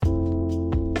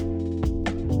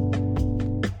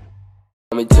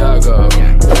I'm Tiago.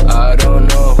 I don't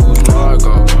know who's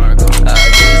Marco. I just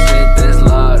hit this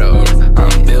lotto.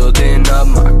 I'm building up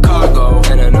my cargo.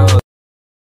 And I know.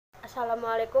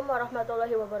 Assalamualaikum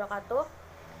warahmatullahi wabarakatuh.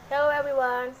 Hello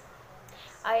everyone.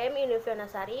 I am Yunifia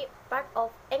Nasari, part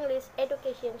of English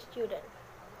education student.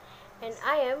 And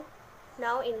I am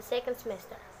now in the second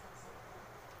semester.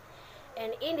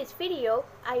 And in this video,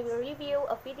 I will review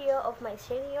a video of my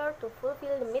senior to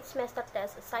fulfill the mid-semester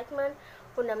test assignment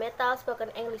Fundamental Spoken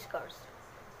English course.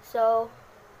 So,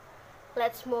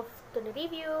 let's move to the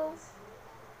review.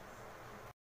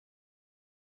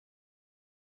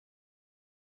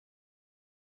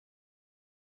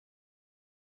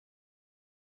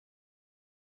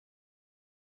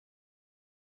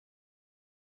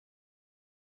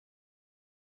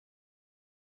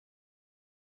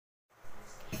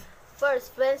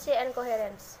 First, fluency and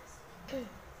coherence.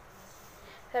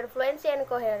 Her fluency and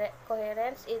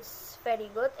coherence is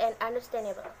very good and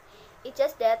understandable. It's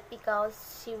just that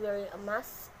because she wearing a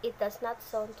mask, it does not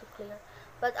sound too clear.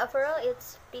 But overall,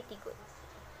 it's pretty good.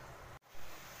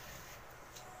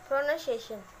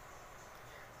 Pronunciation.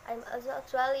 I'm also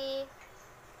actually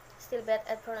still bad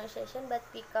at pronunciation, but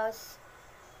because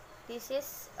this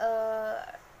is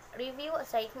a review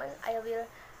assignment, I will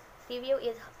review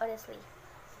it honestly.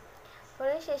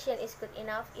 Pronunciation is good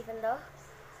enough even though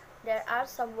there are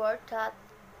some words that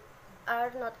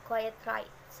are not quite right,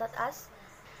 such as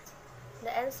the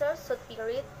answer should be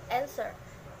read answer,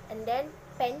 and then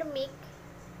pandemic,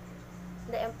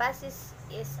 the emphasis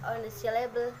is on the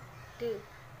syllable do,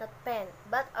 not pen,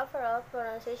 but overall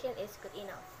pronunciation is good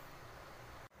enough.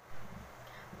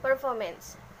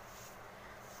 Performance.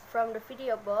 From the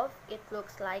video above, it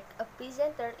looks like a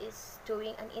presenter is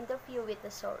doing an interview with the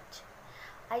source.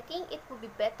 I think it would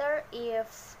be better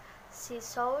if she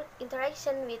showed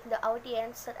interaction with the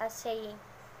audience, such as saying,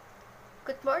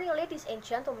 "Good morning, ladies and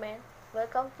gentlemen.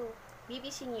 Welcome to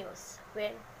BBC News,"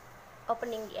 when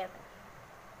opening the event.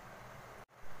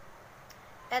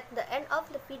 At the end of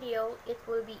the video, it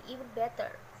will be even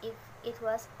better if it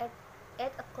was at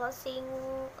a closing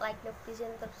like the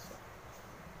presenter.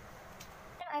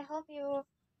 I hope you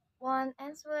won't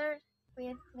answer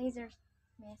with lasers,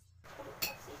 miss.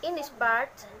 In this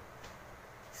part,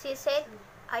 she said,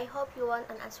 "I hope you want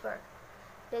an answer."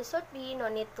 There should be no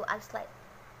need to ask like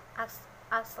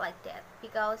that,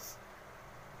 because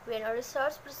when a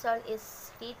resource person is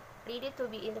ready to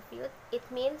be interviewed, it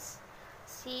means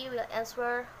she will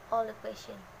answer all the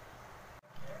questions.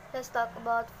 Let's talk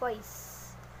about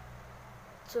voice.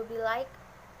 To be like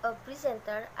a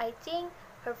presenter, I think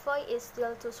her voice is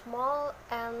still too small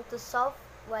and too soft,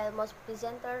 while most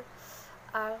presenters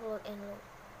are loud and low.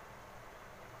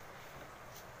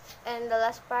 And the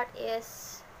last part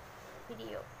is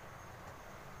video.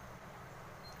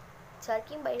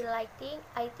 Judging by the lighting,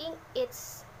 I think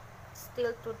it's still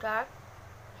too dark.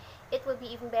 It would be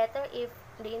even better if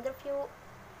the interview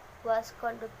was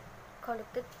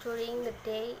conducted during the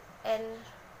day and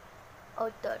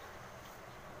outdoor.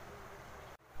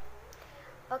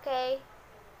 Okay,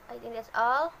 I think that's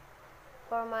all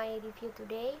for my review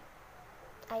today.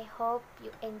 I hope you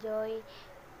enjoy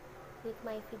with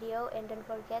my video, and don't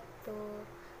forget to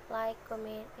like,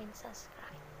 comment, and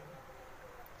subscribe.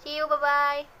 See you,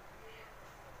 bye-bye.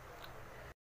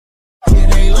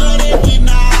 They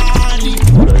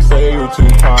say you too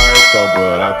hyped up,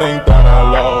 but I think that I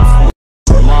lost you.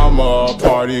 Her mama a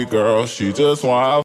party girl, she just want